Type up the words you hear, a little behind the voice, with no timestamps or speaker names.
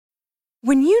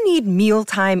When you need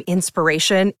mealtime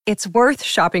inspiration, it's worth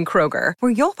shopping Kroger,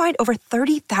 where you'll find over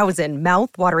 30,000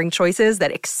 mouth-watering choices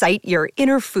that excite your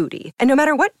inner foodie. And no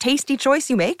matter what tasty choice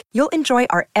you make, you'll enjoy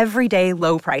our everyday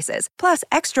low prices, plus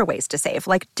extra ways to save,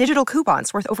 like digital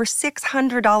coupons worth over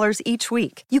 $600 each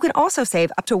week. You can also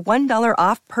save up to $1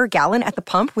 off per gallon at the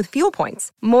pump with fuel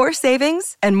points. More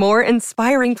savings and more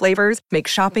inspiring flavors make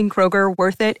shopping Kroger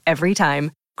worth it every time.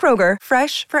 Kroger,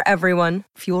 fresh for everyone.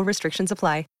 Fuel restrictions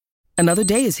apply. Another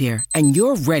day is here, and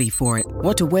you're ready for it.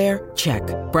 What to wear? Check.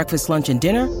 Breakfast, lunch, and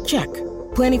dinner? Check.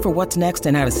 Planning for what's next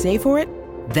and how to save for it?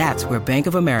 That's where Bank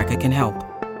of America can help.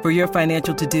 For your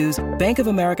financial to-dos, Bank of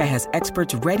America has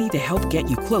experts ready to help get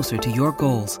you closer to your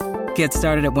goals. Get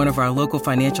started at one of our local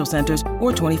financial centers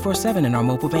or 24/7 in our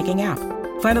mobile banking app.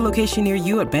 Find a location near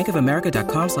you at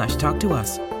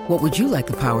bankofamerica.com/talktous. What would you like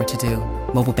the power to do?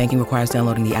 Mobile banking requires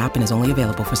downloading the app and is only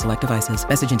available for select devices.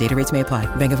 Message and data rates may apply.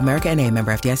 Bank of America N.A.,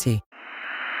 member FDIC.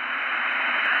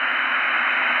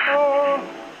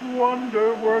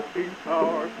 Wonder-working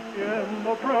power in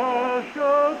the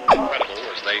precious...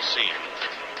 Incredible as they seem,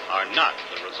 are not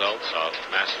the results of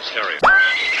mass hysteria.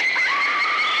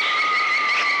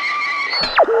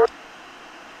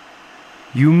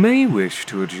 You may wish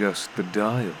to adjust the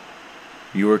dial.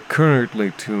 You are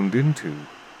currently tuned into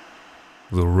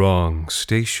the wrong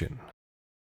station.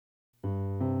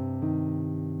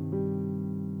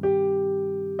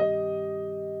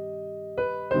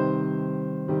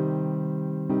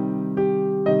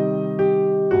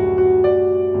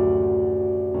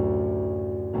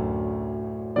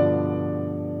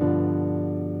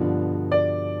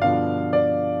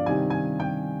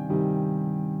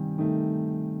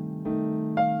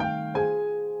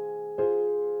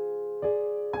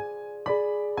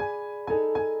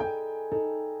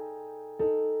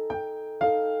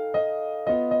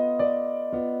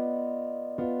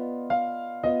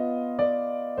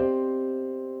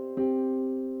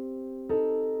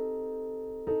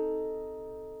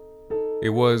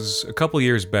 It was a couple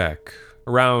years back,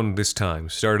 around this time,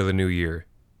 start of the new year.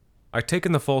 I'd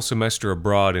taken the fall semester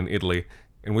abroad in Italy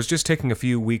and was just taking a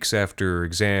few weeks after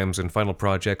exams and final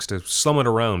projects to slum it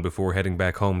around before heading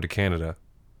back home to Canada.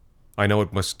 I know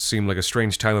it must seem like a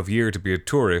strange time of year to be a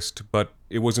tourist, but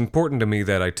it was important to me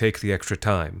that I take the extra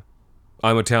time.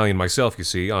 I'm Italian myself, you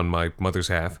see, on my mother's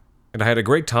half, and I had a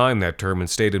great time that term and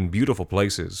stayed in beautiful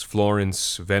places,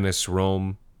 Florence, Venice,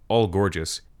 Rome, all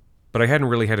gorgeous. But I hadn't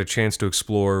really had a chance to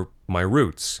explore my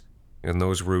roots, and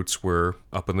those roots were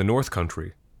up in the North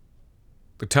Country.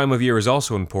 The time of year is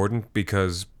also important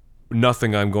because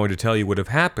nothing I'm going to tell you would have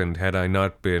happened had I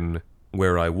not been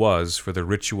where I was for the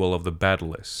ritual of the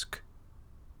Badalisc.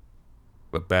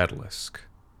 The Badalisc.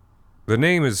 The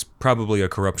name is probably a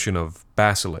corruption of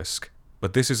basilisk,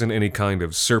 but this isn't any kind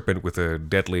of serpent with a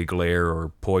deadly glare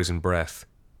or poison breath.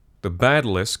 The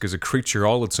Badalisc is a creature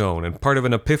all its own and part of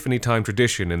an Epiphany time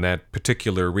tradition in that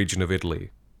particular region of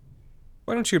Italy.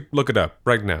 Why don't you look it up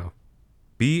right now?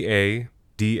 Badalisc.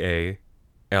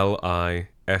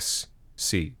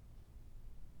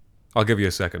 I'll give you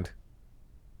a second.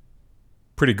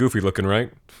 Pretty goofy looking,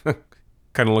 right?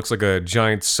 Kinda looks like a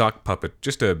giant sock puppet,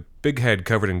 just a big head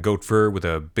covered in goat fur with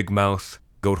a big mouth,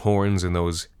 goat horns, and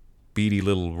those beady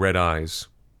little red eyes.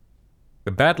 The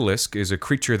Badalisc is a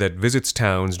creature that visits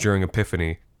towns during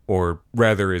Epiphany, or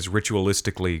rather is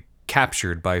ritualistically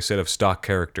captured by a set of stock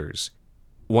characters.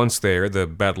 Once there, the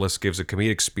Badalisc gives a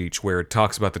comedic speech where it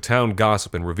talks about the town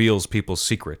gossip and reveals people's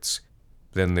secrets.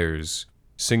 Then there's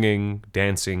singing,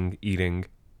 dancing, eating,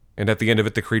 and at the end of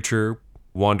it the creature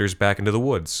wanders back into the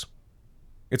woods.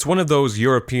 It's one of those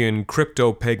European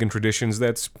crypto-pagan traditions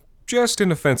that's just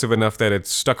inoffensive enough that it's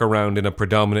stuck around in a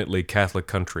predominantly Catholic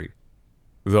country.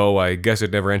 Though I guess it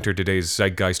never entered today's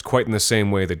zeitgeist quite in the same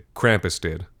way that Krampus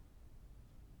did.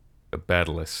 The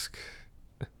Badalisc.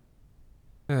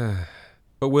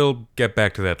 But we'll get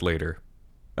back to that later.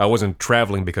 I wasn't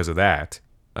traveling because of that.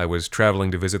 I was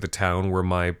traveling to visit the town where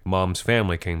my mom's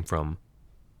family came from.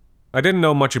 I didn't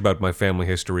know much about my family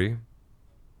history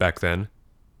back then,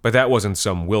 but that wasn't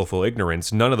some willful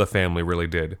ignorance. None of the family really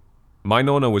did. My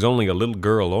Nonna was only a little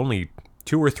girl, only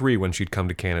 2 or 3 when she'd come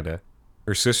to Canada.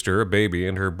 Her sister, a baby,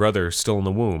 and her brother still in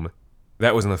the womb.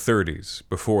 That was in the 30s,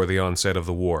 before the onset of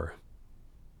the war.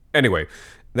 Anyway,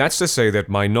 that's to say that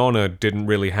my Nonna didn't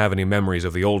really have any memories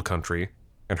of the old country,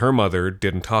 and her mother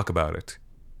didn't talk about it.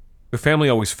 The family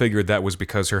always figured that was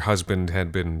because her husband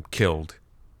had been killed.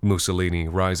 Mussolini,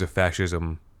 rise of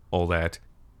fascism, all that.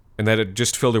 And that it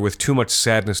just filled her with too much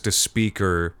sadness to speak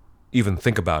or even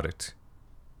think about it.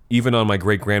 Even on my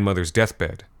great-grandmother's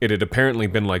deathbed, it had apparently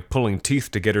been like pulling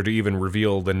teeth to get her to even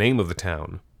reveal the name of the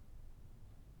town.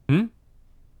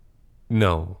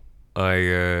 No,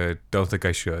 I don't think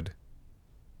I should.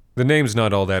 The name's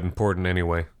not all that important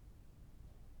anyway.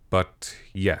 But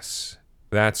yes,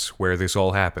 that's where this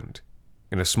all happened.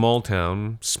 In a small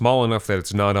town, small enough that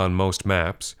it's not on most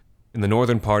maps, in the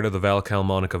northern part of the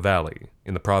Valcamonica Valley,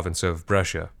 in the province of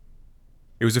Brescia.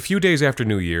 It was a few days after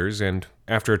New Year's, and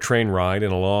after a train ride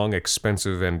and a long,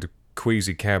 expensive, and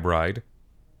queasy cab ride,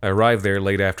 I arrived there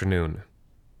late afternoon.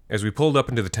 As we pulled up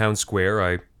into the town square,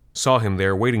 I saw him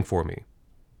there waiting for me.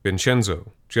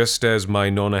 Vincenzo, just as my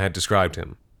nonna had described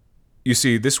him. You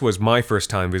see, this was my first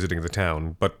time visiting the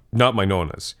town, but not my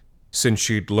nonna's. Since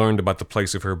she'd learned about the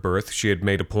place of her birth, she had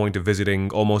made a point of visiting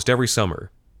almost every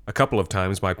summer. A couple of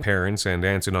times my parents and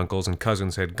aunts and uncles and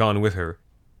cousins had gone with her,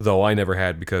 though I never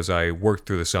had because I worked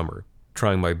through the summer,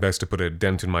 trying my best to put a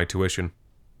dent in my tuition.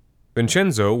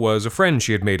 Vincenzo was a friend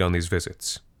she had made on these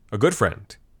visits. A good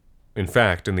friend. In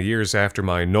fact, in the years after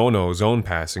my nonno's own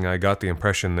passing, I got the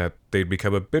impression that they'd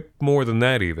become a bit more than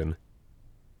that even.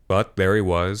 But there he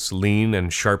was, lean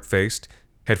and sharp-faced,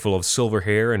 head full of silver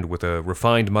hair and with a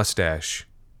refined mustache.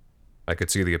 I could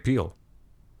see the appeal.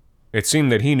 It seemed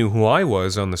that he knew who I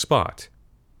was on the spot.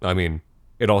 I mean,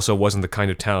 it also wasn't the kind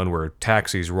of town where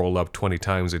taxis roll up 20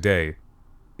 times a day.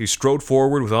 He strode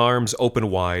forward with arms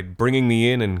open wide, bringing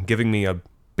me in and giving me a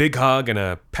big hug and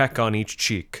a peck on each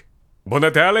cheek. Buon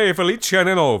Natale e felice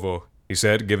anno nuovo, he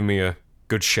said, giving me a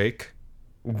good shake.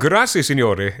 Grazie,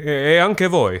 signore, e anche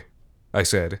voi, I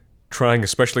said, trying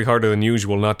especially harder than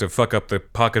usual not to fuck up the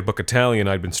pocketbook Italian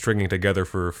I'd been stringing together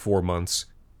for 4 months.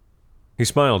 He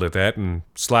smiled at that and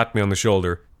slapped me on the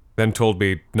shoulder, then told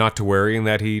me not to worry and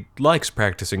that he likes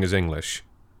practicing his English.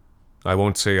 I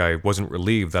won't say I wasn't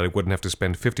relieved that I wouldn't have to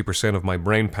spend 50% of my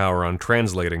brain power on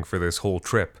translating for this whole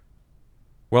trip.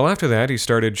 Well, after that, he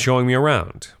started showing me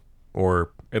around.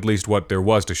 Or at least what there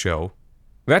was to show.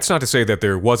 That's not to say that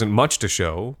there wasn't much to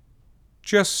show.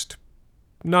 Just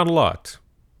not a lot.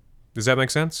 Does that make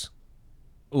sense?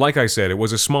 Like I said, it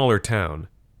was a smaller town.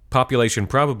 Population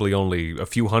probably only a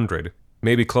few hundred,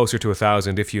 maybe closer to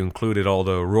 1,000 if you included all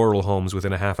the rural homes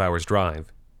within a half-hour's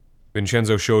drive.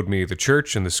 Vincenzo showed me the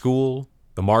church and the school,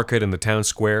 the market and the town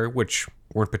square, which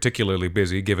weren't particularly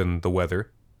busy given the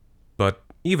weather. But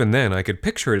even then, I could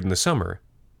picture it in the summer.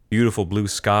 Beautiful blue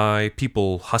sky,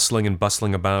 people hustling and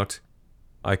bustling about.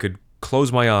 I could close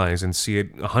my eyes and see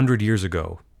it 100 years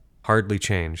ago, hardly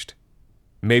changed.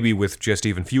 Maybe with just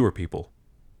even fewer people.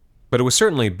 But it was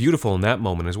certainly beautiful in that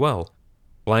moment as well.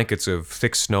 Blankets of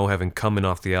thick snow having come in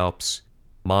off the Alps,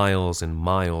 miles and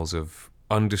miles of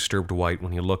undisturbed white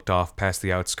when you looked off past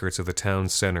the outskirts of the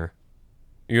town's center.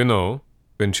 You know,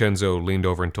 Vincenzo leaned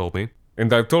over and told me,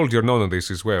 and I've told your nonna this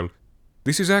as well,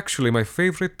 this is actually my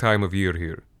favorite time of year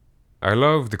here. I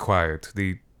love the quiet,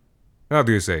 how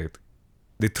do you say it?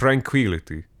 The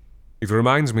tranquility. It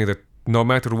reminds me that no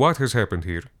matter what has happened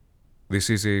here, this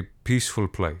is a peaceful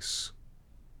place.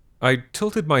 I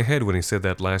tilted my head when he said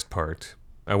that last part.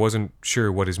 I wasn't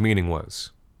sure what his meaning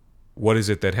was. What is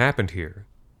it that happened here?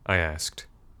 I asked.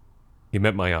 He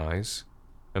met my eyes,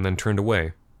 and then turned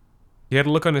away. He had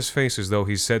a look on his face as though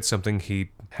he said something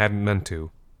he hadn't meant to.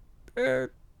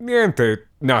 Niente,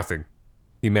 nothing,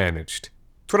 he managed.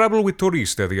 Trouble with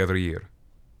Turista the other year.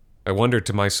 I wondered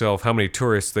to myself how many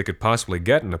tourists they could possibly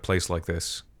get in a place like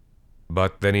this.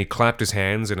 But then he clapped his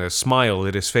hands and a smile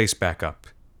lit his face back up.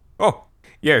 Oh,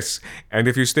 yes, and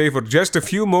if you stay for just a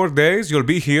few more days, you'll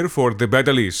be here for the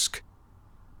Badalisc.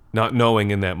 Not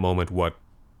knowing in that moment what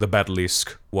the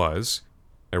Badalisc was,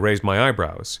 I raised my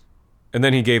eyebrows, and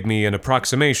then he gave me an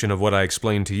approximation of what I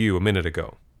explained to you a minute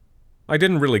ago. I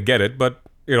didn't really get it, but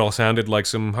it all sounded like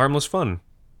some harmless fun.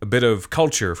 A bit of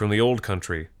culture from the old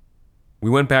country.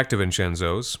 We went back to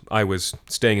Vincenzo's. I was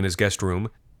staying in his guest room,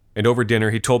 and over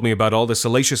dinner he told me about all the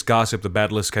salacious gossip the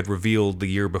Badalisc had revealed the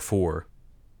year before.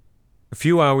 A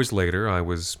few hours later, I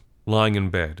was lying in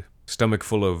bed, stomach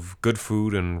full of good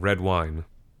food and red wine,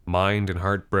 mind and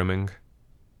heart brimming.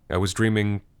 I was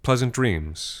dreaming pleasant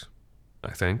dreams,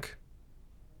 I think.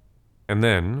 And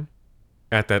then,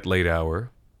 at that late hour,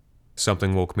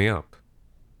 something woke me up.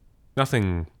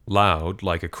 Nothing loud,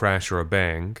 like a crash or a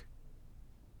bang,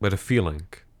 but a feeling.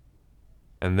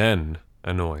 And then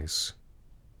a noise.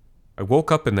 I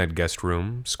woke up in that guest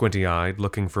room, squinty-eyed,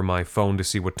 looking for my phone to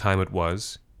see what time it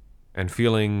was, and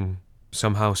feeling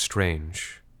somehow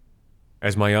strange.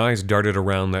 As my eyes darted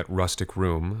around that rustic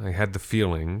room, I had the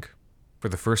feeling, for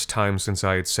the first time since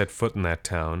I had set foot in that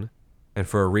town, and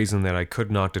for a reason that I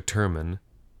could not determine,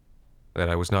 that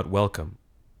I was not welcome,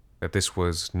 that this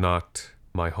was not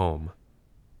my home.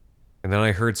 And then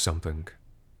I heard something,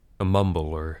 a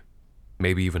mumble or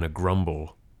maybe even a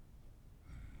grumble.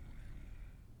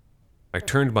 I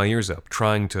turned my ears up,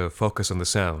 trying to focus on the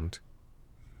sound.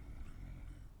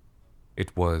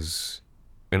 It was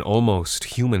an almost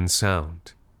human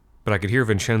sound, but I could hear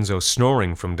Vincenzo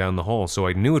snoring from down the hall, so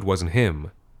I knew it wasn't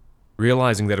him.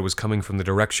 Realizing that it was coming from the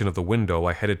direction of the window,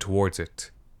 I headed towards it.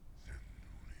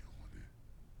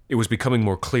 It was becoming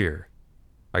more clear.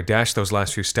 I dashed those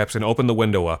last few steps and opened the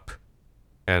window up.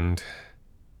 And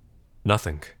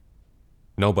nothing.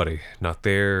 Nobody. Not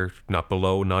there, not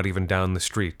below, not even down the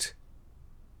street.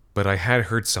 But I had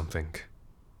heard something.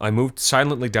 I moved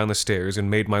silently down the stairs and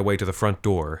made my way to the front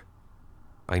door.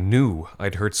 I knew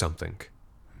I'd heard something.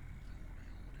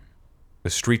 The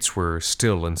streets were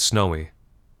still and snowy.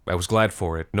 I was glad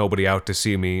for it, nobody out to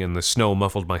see me, and the snow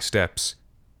muffled my steps.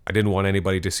 I didn't want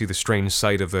anybody to see the strange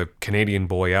sight of a Canadian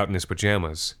boy out in his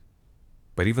pajamas.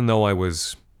 But even though I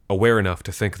was aware enough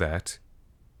to think that,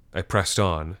 I pressed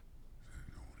on.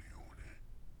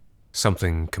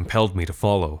 Something compelled me to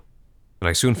follow, and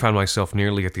I soon found myself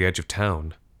nearly at the edge of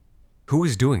town. Who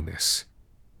was doing this?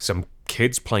 Some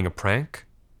kids playing a prank?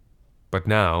 But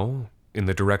now, in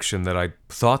the direction that I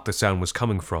thought the sound was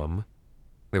coming from,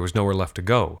 there was nowhere left to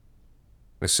go.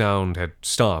 The sound had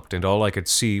stopped, and all I could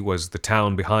see was the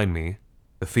town behind me,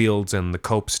 the fields and the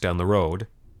copse down the road,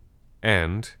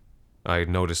 and, I had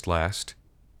noticed last,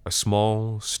 a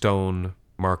small stone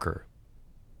marker.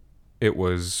 It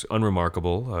was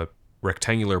unremarkable, a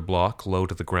rectangular block low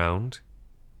to the ground.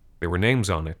 There were names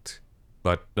on it,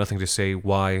 but nothing to say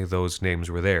why those names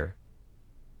were there.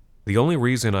 The only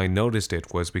reason I noticed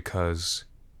it was because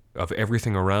of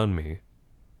everything around me.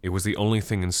 It was the only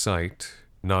thing in sight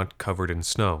not covered in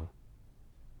snow.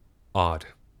 Odd.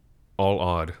 All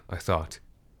odd, I thought.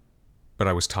 But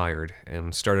I was tired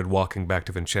and started walking back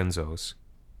to Vincenzo's.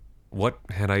 What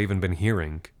had I even been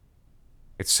hearing?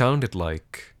 It sounded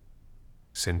like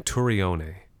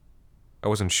Centurione. I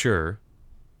wasn't sure,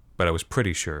 but I was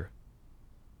pretty sure.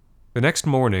 The next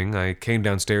morning, I came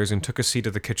downstairs and took a seat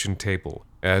at the kitchen table,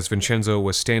 as Vincenzo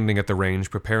was standing at the range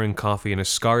preparing coffee in a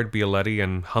scarred Bialetti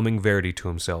and humming Verdi to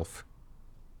himself.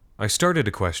 I started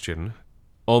to question,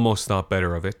 almost thought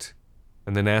better of it,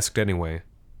 and then asked anyway.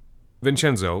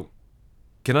 Vincenzo,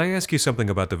 can I ask you something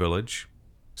about the village?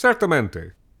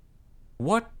 Certamente.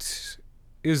 What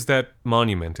is that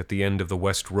monument at the end of the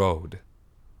West Road?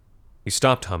 He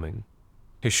stopped humming.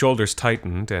 His shoulders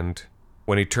tightened, and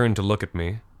when he turned to look at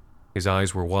me, his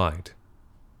eyes were wide.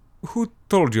 Who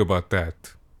told you about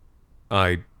that?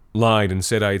 I lied and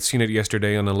said I had seen it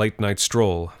yesterday on a late-night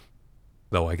stroll,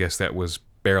 though I guess that was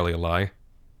barely a lie.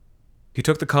 He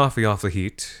took the coffee off the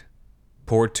heat,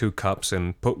 poured 2 cups,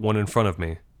 and put one in front of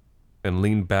me, then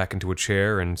leaned back into a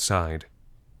chair and sighed.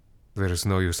 There is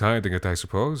no use hiding it, I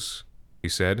suppose, he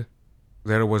said.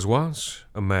 There was once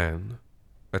a man,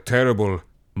 a terrible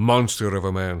monster of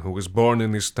a man who was born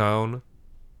in this town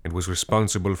and was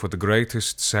responsible for the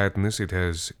greatest sadness it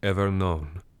has ever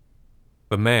known.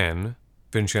 The man,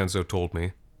 Vincenzo told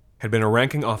me, had been a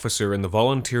ranking officer in the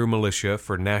volunteer militia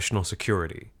for national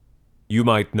security. You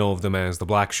might know of them as the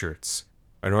Black Shirts,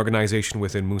 an organization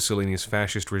within Mussolini's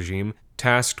fascist regime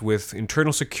tasked with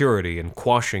internal security and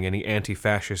quashing any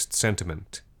anti-fascist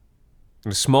sentiment.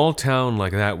 In a small town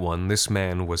like that one, this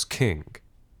man was king,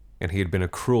 and he had been a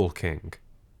cruel king.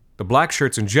 The Black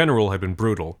Shirts in general had been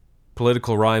brutal.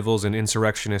 Political rivals and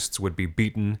insurrectionists would be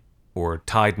beaten, or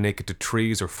tied naked to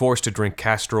trees, or forced to drink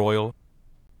castor oil.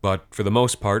 But for the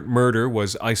most part, murder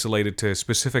was isolated to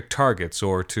specific targets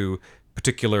or to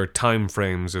particular time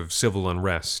frames of civil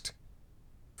unrest.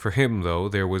 For him, though,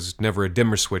 there was never a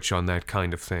dimmer switch on that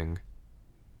kind of thing.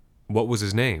 What was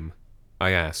his name?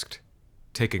 I asked,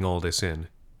 taking all this in.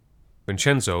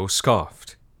 Vincenzo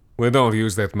scoffed. We don't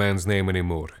use that man's name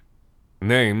anymore.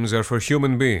 Names are for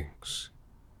human beings.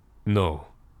 No,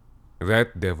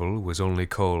 that devil was only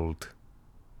called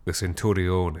the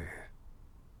Centurione.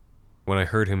 When I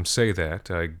heard him say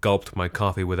that, I gulped my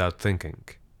coffee without thinking,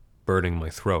 burning my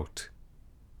throat.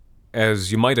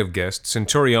 As you might have guessed,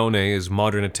 Centurione is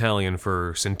modern Italian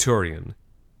for centurion.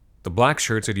 The Black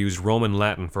Shirts had used Roman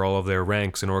Latin for all of their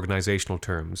ranks and organizational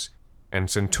terms, and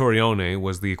Centurione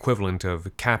was the equivalent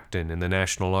of captain in the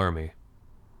National Army.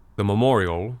 The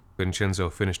memorial, Vincenzo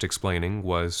finished explaining,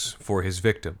 was for his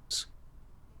victims.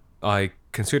 I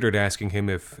considered asking him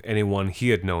if anyone he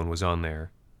had known was on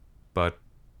there, but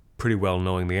pretty well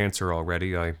knowing the answer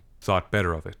already, I thought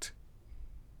better of it.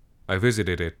 I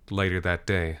visited it later that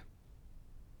day.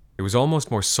 It was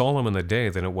almost more solemn in the day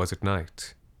than it was at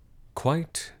night.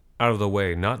 Quite out of the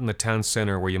way, not in the town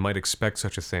center where you might expect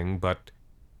such a thing, but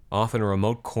off in a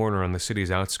remote corner on the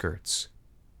city's outskirts.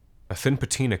 A thin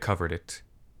patina covered it,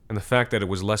 and the fact that it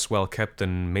was less well kept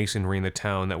than masonry in the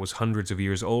town that was hundreds of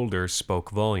years older spoke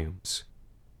volumes.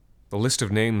 The list of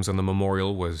names on the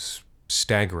memorial was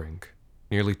staggering.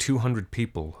 Nearly 200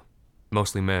 people,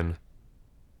 mostly men.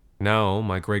 Now,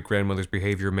 my great-grandmother's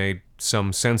behavior made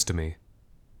some sense to me.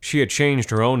 She had changed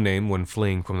her own name when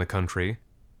fleeing from the country,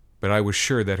 but I was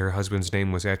sure that her husband's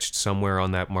name was etched somewhere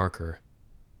on that marker.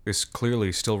 This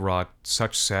clearly still wrought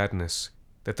such sadness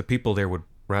that the people there would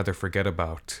rather forget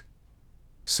about.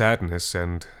 Sadness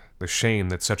and the shame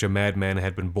that such a madman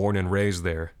had been born and raised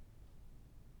there.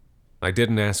 I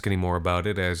didn't ask any more about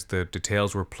it, as the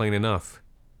details were plain enough.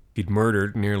 He'd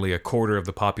murdered nearly a quarter of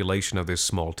the population of this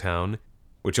small town,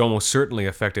 which almost certainly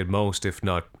affected most, if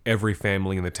not every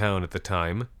family in the town at the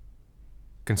time.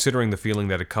 Considering the feeling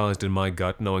that it caused in my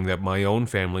gut, knowing that my own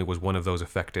family was one of those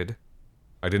affected,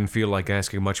 I didn't feel like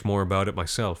asking much more about it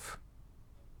myself.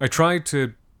 I tried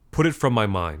to put it from my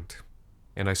mind,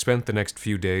 and I spent the next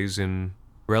few days in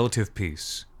relative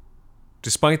peace.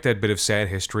 Despite that bit of sad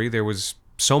history, there was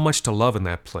so much to love in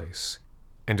that place,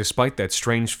 and despite that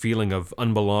strange feeling of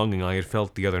unbelonging I had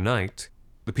felt the other night,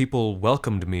 the people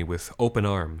welcomed me with open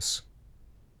arms.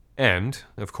 And,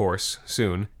 of course,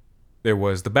 soon, there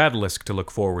was the Badalisc to look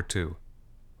forward to.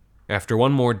 After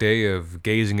one more day of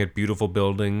gazing at beautiful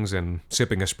buildings and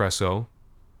sipping espresso,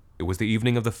 it was the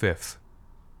evening of the 5th.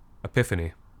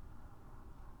 Epiphany.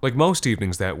 Like most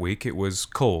evenings that week, it was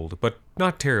cold, but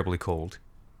not terribly cold,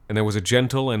 and there was a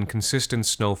gentle and consistent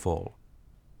snowfall.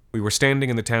 We were standing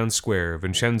in the town square,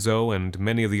 Vincenzo and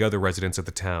many of the other residents of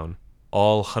the town,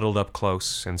 all huddled up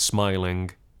close and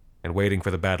smiling and waiting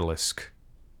for the Badalisc.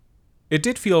 It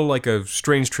did feel like a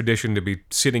strange tradition to be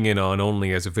sitting in on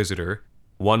only as a visitor,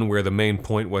 one where the main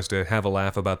point was to have a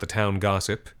laugh about the town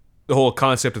gossip. The whole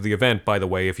concept of the event, by the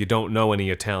way, if you don't know any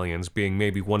Italians, being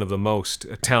maybe one of the most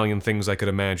Italian things I could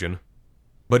imagine.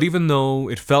 But even though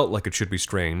it felt like it should be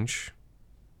strange,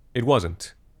 it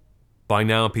wasn't. By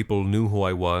now people knew who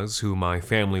I was, who my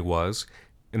family was,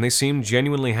 and they seemed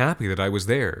genuinely happy that I was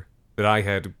there, that I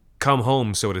had come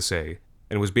home, so to say,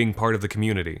 and was being part of the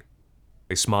community.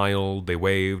 They smiled, they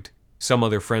waved. Some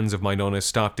other friends of my Nonna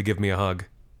stopped to give me a hug.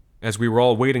 As we were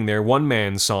all waiting there, one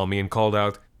man saw me and called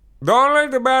out, "Don't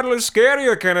let the Badalisc scare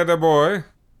you, Canada boy,"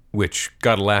 which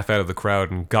got a laugh out of the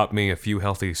crowd and got me a few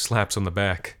healthy slaps on the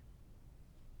back.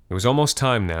 It was almost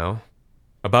time now.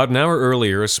 About an hour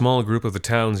earlier, a small group of the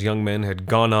town's young men had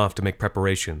gone off to make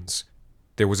preparations.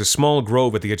 There was a small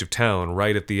grove at the edge of town,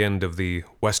 right at the end of the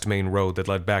West Main Road that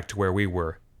led back to where we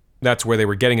were. That's where they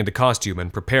were getting into costume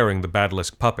and preparing the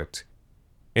Badalisc puppet.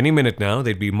 Any minute now,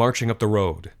 they'd be marching up the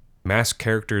road. Masked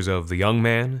characters of the young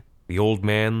man, the old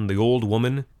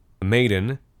woman, the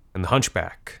maiden, and the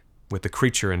hunchback, with the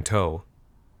creature in tow.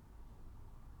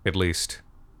 At least,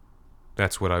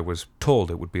 that's what I was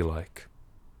told it would be like.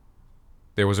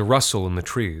 There was a rustle in the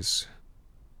trees.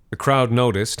 The crowd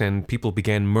noticed, and people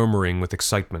began murmuring with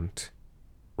excitement.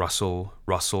 Rustle,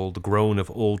 rustle, the groan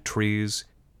of old trees,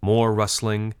 more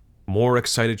rustling, more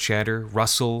excited chatter,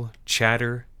 rustle,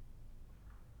 chatter.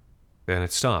 Then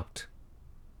it stopped.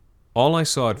 All I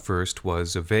saw at first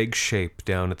was a vague shape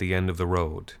down at the end of the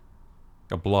road.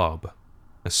 A blob,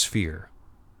 a sphere.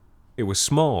 It was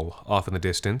small off in the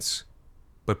distance,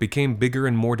 but became bigger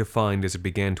and more defined as it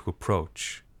began to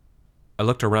approach. I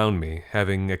looked around me,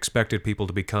 having expected people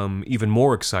to become even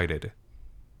more excited.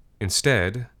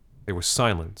 Instead, there was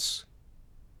silence.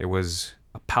 There was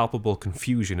a palpable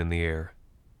confusion in the air.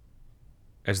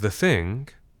 As the thing,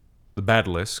 the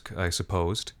Badalisc, I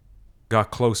supposed,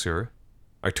 got closer,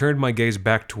 I turned my gaze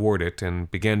back toward it and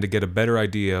began to get a better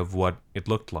idea of what it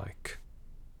looked like.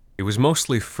 It was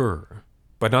mostly fur,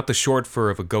 but not the short fur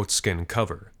of a goatskin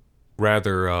cover.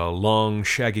 Rather, a long,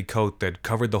 shaggy coat that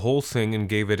covered the whole thing and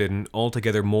gave it an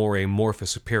altogether more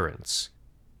amorphous appearance.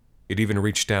 It even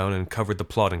reached down and covered the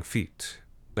plodding feet.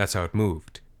 That's how it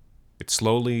moved. It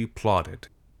slowly plodded.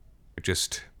 It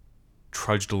just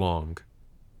trudged along.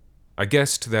 I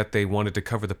guessed that they wanted to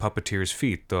cover the puppeteer's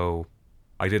feet, though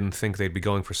I didn't think they'd be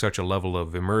going for such a level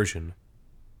of immersion.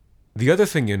 The other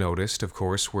thing you noticed, of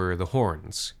course, were the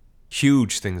horns.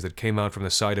 Huge things that came out from the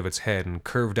side of its head and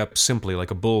curved up simply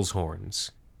like a bull's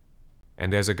horns.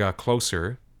 And as it got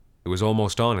closer, it was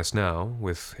almost on us now,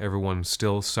 with everyone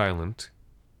still silent,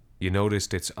 you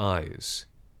noticed its eyes.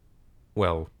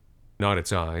 Well, not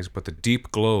its eyes, but the deep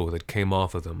glow that came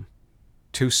off of them.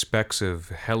 2 specks of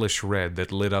hellish red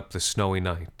that lit up the snowy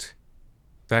night.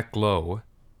 That glow,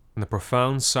 and the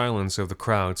profound silence of the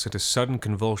crowd sent a sudden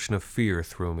convulsion of fear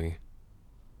through me.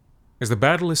 As the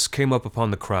Badalisc came up upon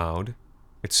the crowd,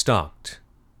 it stopped.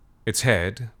 Its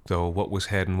head, though what was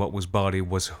head and what was body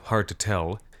was hard to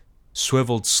tell,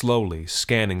 swiveled slowly,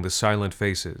 scanning the silent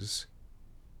faces.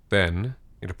 Then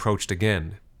it approached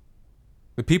again.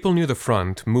 The people near the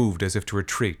front moved as if to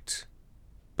retreat,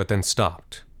 but then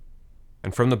stopped,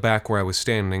 and from the back where I was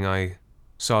standing, I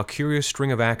saw a curious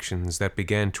string of actions that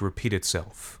began to repeat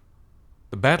itself.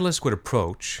 The Badalisc would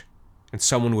approach, and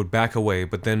someone would back away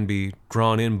but then be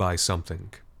drawn in by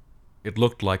something. It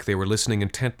looked like they were listening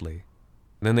intently,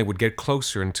 and then they would get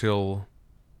closer until,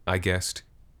 I guessed,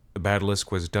 the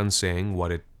Badalisc was done saying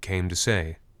what it came to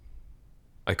say.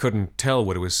 I couldn't tell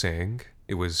what it was saying.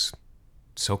 It was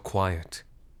so quiet.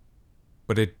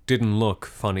 But it didn't look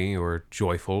funny or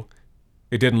joyful.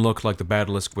 It didn't look like the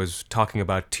Badalisc was talking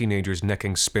about teenagers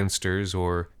necking spinsters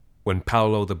or when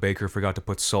Paolo the baker forgot to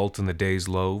put salt in the day's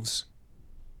loaves.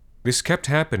 This kept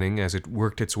happening as it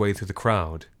worked its way through the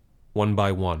crowd, one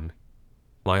by one.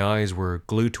 My eyes were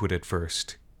glued to it at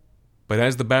first, but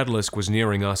as the Badalisc was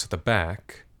nearing us at the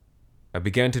back, I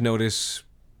began to notice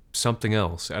something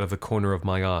else out of the corner of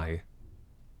my eye.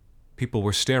 People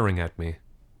were staring at me.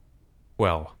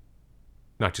 Well,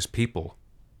 not just people.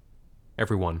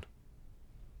 Everyone.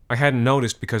 I hadn't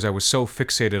noticed because I was so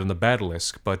fixated on the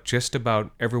Badalisc, but just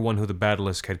about everyone who the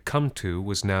Badalisc had come to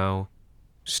was now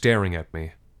staring at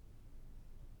me.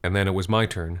 And then it was my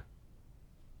turn.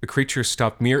 The creature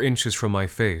stopped mere inches from my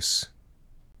face.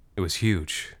 It was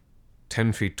huge,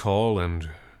 10 feet tall and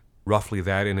roughly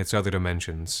that in its other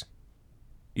dimensions.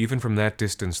 Even from that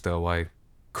distance, though, I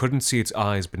couldn't see its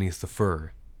eyes beneath the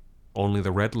fur, only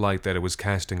the red light that it was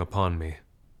casting upon me.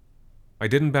 I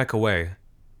didn't back away.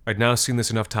 I'd now seen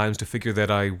this enough times to figure that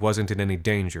I wasn't in any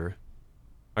danger.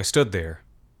 I stood there,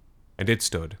 and it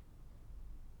stood.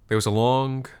 There was a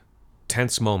long,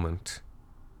 tense moment,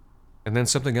 and then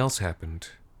something else happened.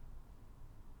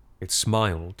 It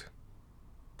smiled.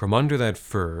 From under that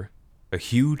fur, a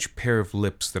huge pair of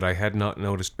lips that I had not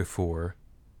noticed before,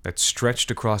 that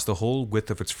stretched across the whole width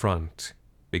of its front,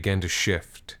 began to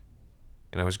shift,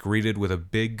 and I was greeted with a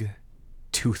big,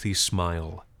 toothy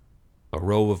smile. A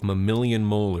row of mammalian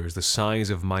molars the size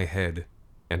of my head,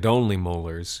 and only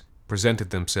molars, presented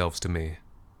themselves to me.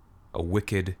 A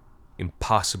wicked,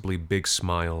 impossibly big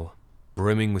smile,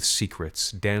 brimming with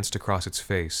secrets, danced across its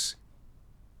face.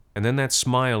 And then that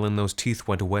smile and those teeth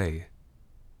went away.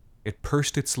 It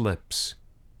pursed its lips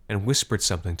and whispered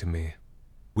something to me,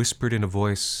 whispered in a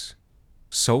voice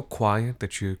so quiet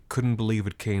that you couldn't believe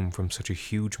it came from such a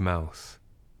huge mouth.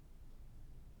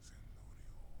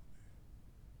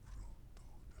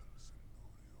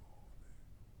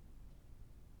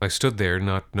 I stood there,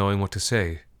 not knowing what to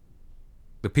say.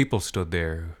 The people stood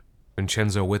there,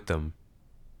 Vincenzo with them.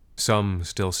 Some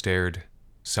still stared,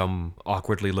 some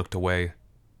awkwardly looked away,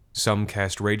 some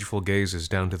cast rageful gazes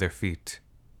down to their feet.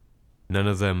 None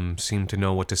of them seemed to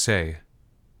know what to say.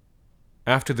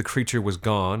 After the creature was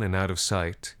gone and out of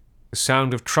sight, the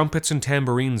sound of trumpets and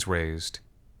tambourines raised.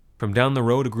 From down the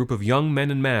road, a group of young men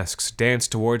in masks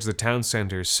danced towards the town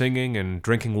center, singing and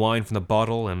drinking wine from the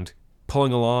bottle and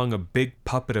pulling along a big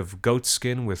puppet of goat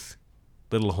skin with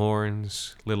little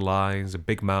horns, little eyes, a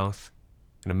big mouth,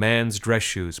 and a man's dress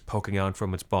shoes poking out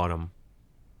from its bottom.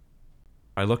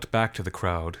 I looked back to the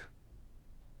crowd,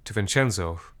 to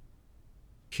Vincenzo.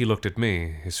 He looked at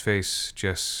me, his face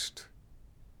just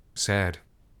sad.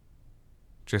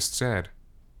 Just sad.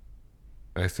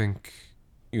 "I think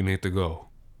you need to go,"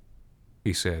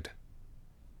 he said.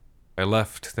 I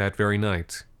left that very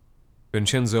night.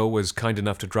 Vincenzo was kind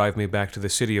enough to drive me back to the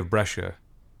city of Brescia,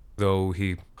 though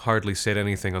he hardly said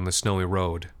anything on the snowy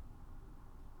road.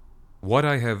 What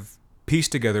I have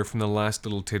pieced together from the last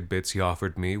little tidbits he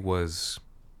offered me was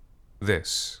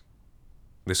this.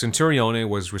 The Centurione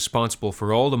was responsible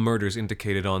for all the murders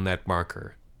indicated on that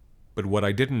marker, but what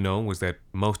I didn't know was that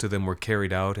most of them were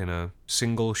carried out in a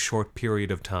single short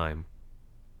period of time.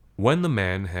 When the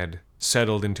man had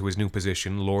settled into his new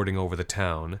position, lording over the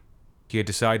town, he had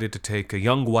decided to take a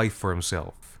young wife for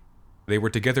himself. They were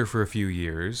together for a few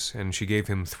years, and she gave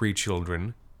him 3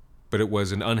 children, but it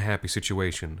was an unhappy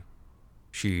situation.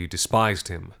 She despised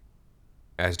him,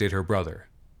 as did her brother.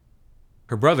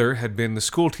 Her brother had been the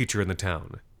schoolteacher in the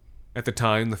town. At the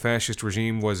time, the fascist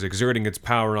regime was exerting its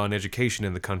power on education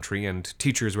in the country, and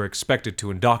teachers were expected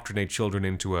to indoctrinate children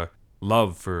into a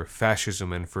love for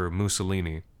fascism and for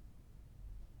Mussolini.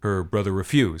 Her brother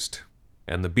refused,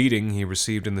 and the beating he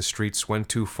received in the streets went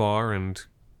too far and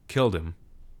killed him.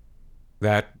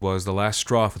 That was the last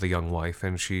straw for the young wife,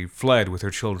 and she fled with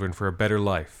her children for a better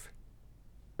life.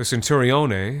 The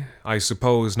Centurione, I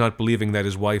suppose not believing that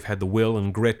his wife had the will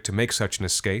and grit to make such an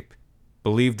escape,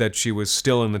 believed that she was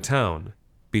still in the town,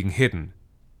 being hidden.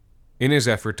 In his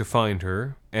effort to find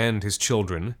her and his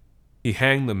children, He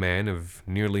hanged the men of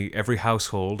nearly every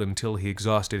household until he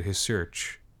exhausted his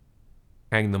search.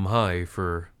 Hanged them high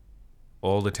for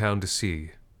all the town to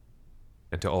see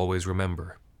and to always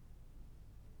remember.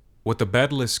 What the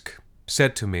Badalisc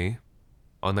said to me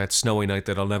on that snowy night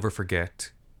that I'll never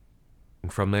forget,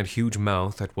 and from that huge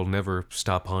mouth that will never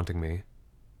stop haunting me,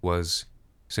 was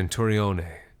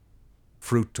Centurione,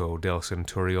 frutto del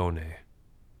Centurione.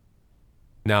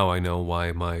 Now I know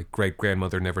why my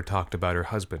great-grandmother never talked about her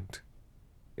husband,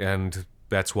 and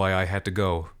that's why I had to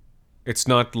go. It's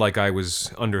not like I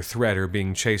was under threat or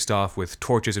being chased off with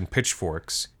torches and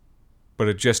pitchforks, but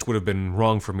it just would have been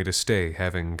wrong for me to stay,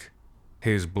 having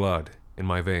his blood in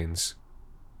my veins.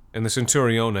 And the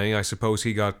Centurione, I suppose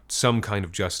he got some kind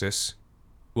of justice.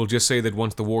 We'll just say that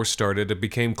once the war started, it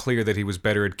became clear that he was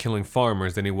better at killing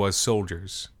farmers than he was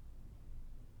soldiers.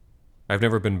 I've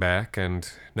never been back,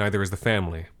 and neither is the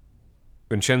family.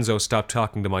 Vincenzo stopped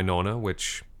talking to my nonna,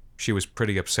 which she was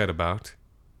pretty upset about.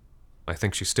 I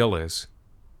think she still is.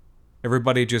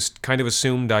 Everybody just kind of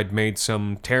assumed I'd made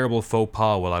some terrible faux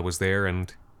pas while I was there,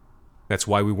 and that's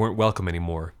why we weren't welcome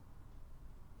anymore.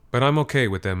 But I'm okay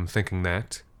with them thinking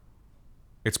that.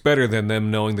 It's better than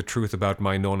them knowing the truth about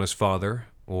my nonna's father,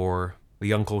 or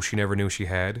the uncle she never knew she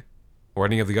had, or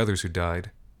any of the others who died.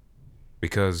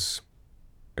 Because,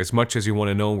 as much as you want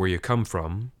to know where you come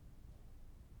from,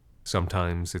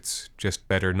 sometimes it's just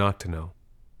better not to know.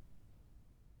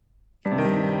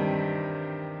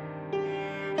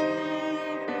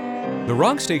 The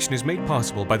Wrong Station is made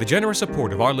possible by the generous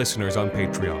support of our listeners on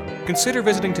Patreon. Consider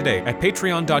visiting today at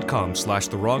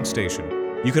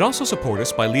patreon.com/thewrongstation. You can also support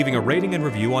us by leaving a rating and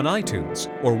review on iTunes,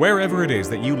 or wherever it is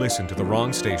that you listen to The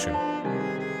Wrong Station.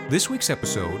 This week's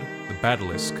episode, The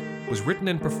Badalisc, was written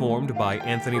and performed by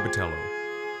Anthony Botello.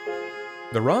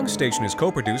 The Wrong Station is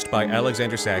co-produced by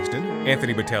Alexander Saxton,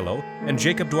 Anthony Botello, and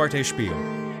Jacob Duarte Spiel,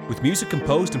 with music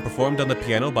composed and performed on the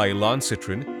piano by Ilan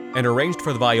Citrin, and arranged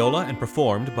for the viola and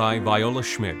performed by Viola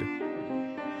Schmid.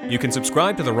 You can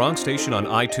subscribe to The Wrong Station on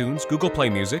iTunes, Google Play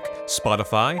Music,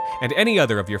 Spotify, and any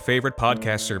other of your favorite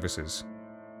podcast services.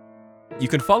 You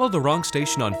can follow The Wrong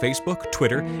Station on Facebook,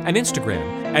 Twitter, and Instagram,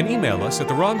 and email us at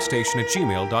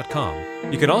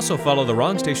thewrongstation@gmail.com. You can also follow The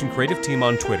Wrong Station creative team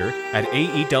on Twitter at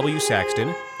AEW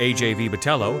Saxton, AJV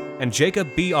Botello, and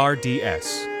Jacob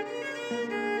BRDS.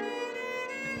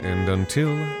 And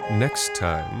until next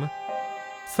time,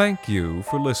 thank you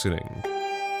for listening.